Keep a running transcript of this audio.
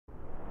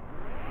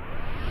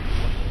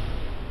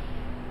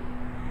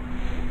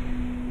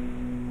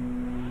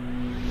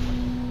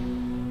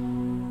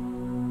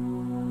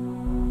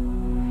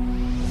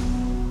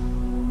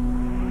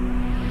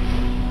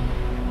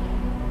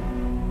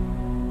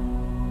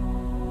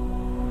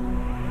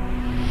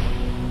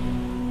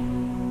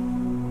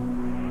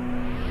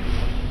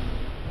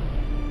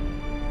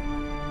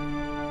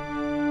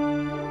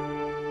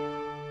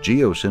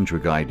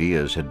geocentric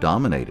ideas had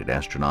dominated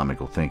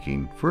astronomical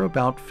thinking for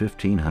about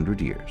 1,500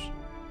 years,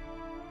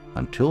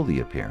 until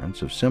the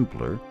appearance of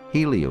simpler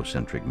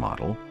heliocentric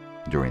model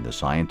during the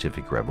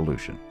scientific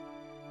revolution.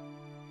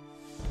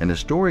 An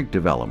historic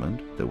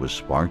development that was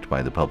sparked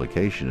by the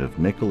publication of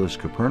Nicholas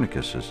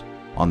Copernicus's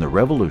On the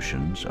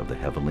Revolutions of the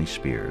Heavenly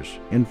Spheres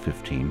in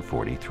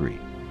 1543.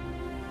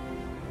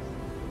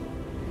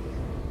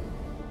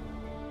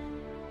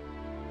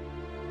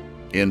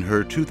 In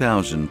her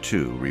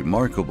 2002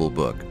 remarkable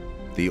book,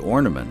 The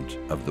Ornament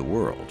of the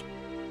World,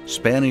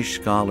 Spanish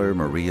scholar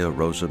Maria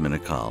Rosa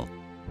Minocal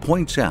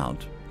points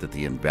out that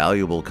the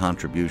invaluable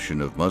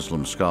contribution of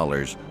Muslim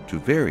scholars to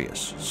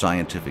various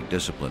scientific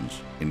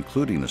disciplines,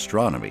 including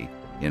astronomy,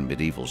 in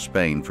medieval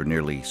Spain for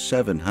nearly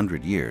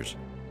 700 years,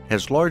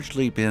 has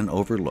largely been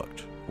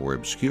overlooked or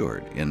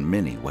obscured in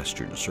many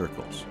Western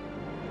circles.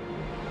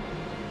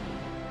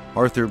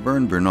 Arthur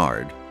Byrne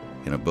Bernard,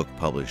 in a book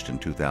published in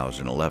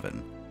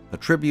 2011,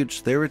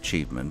 attributes their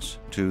achievements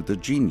to the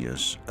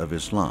genius of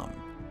Islam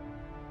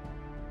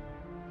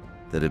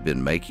that have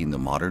been making the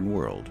modern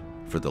world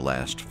for the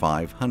last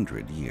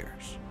 500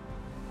 years.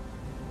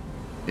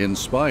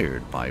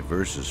 Inspired by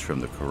verses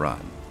from the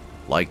Quran,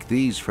 like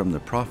these from the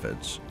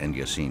prophets and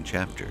Yasin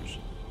chapters,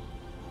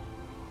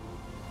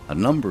 a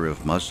number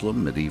of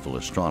Muslim medieval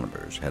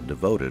astronomers had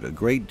devoted a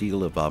great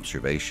deal of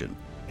observation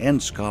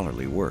and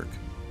scholarly work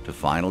to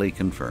finally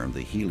confirm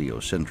the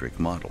heliocentric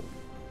model.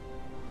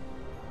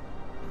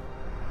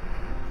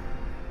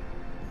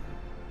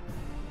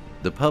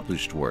 The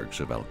published works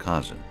of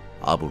Al-Khazin,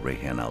 Abu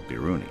Rayhan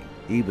al-Biruni,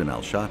 Ibn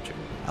al-Shatir,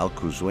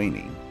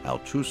 al-Quzwaini,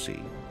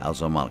 al-Tusi,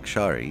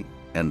 al-Zamakhshari,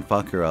 and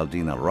Fakhr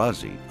al-Din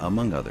al-Razi,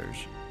 among others,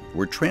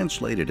 were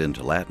translated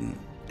into Latin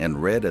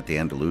and read at the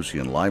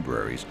Andalusian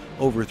libraries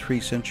over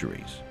 3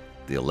 centuries,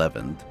 the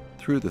 11th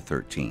through the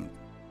 13th.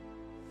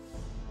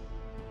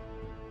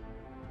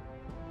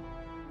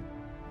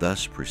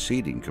 Thus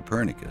preceding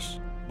Copernicus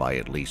by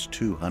at least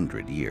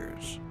 200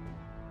 years.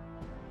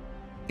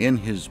 In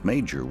his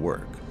major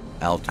work,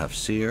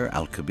 Al-Tafsir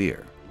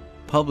al-Kabir,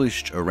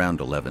 published around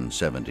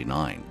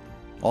 1179,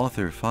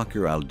 author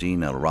Fakhr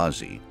al-Din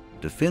al-Razi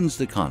defends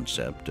the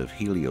concept of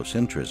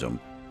heliocentrism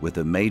with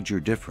a major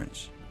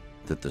difference,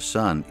 that the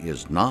sun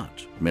is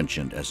not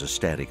mentioned as a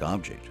static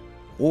object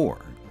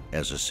or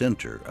as a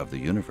center of the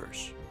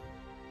universe.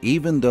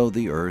 Even though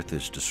the earth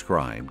is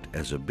described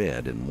as a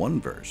bed in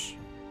one verse,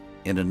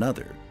 in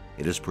another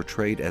it is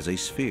portrayed as a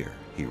sphere,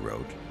 he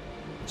wrote.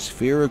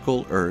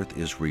 Spherical earth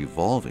is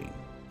revolving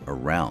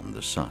around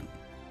the sun.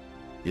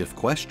 If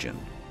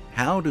questioned,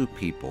 how do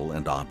people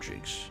and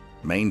objects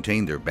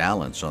maintain their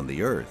balance on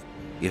the earth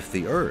if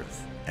the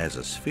earth, as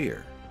a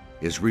sphere,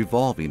 is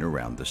revolving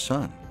around the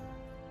sun?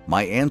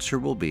 My answer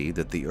will be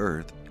that the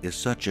earth is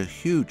such a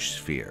huge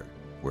sphere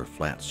where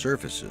flat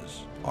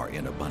surfaces are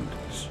in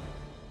abundance.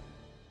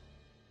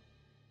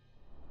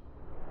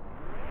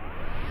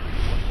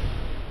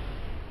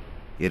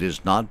 It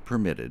is not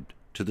permitted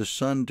to the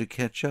sun to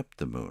catch up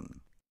the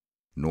moon,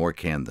 nor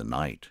can the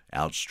night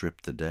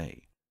outstrip the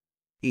day.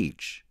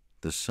 Each,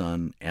 the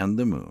sun and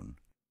the moon,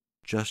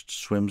 just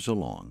swims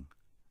along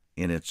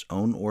in its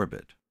own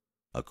orbit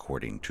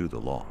according to the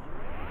law.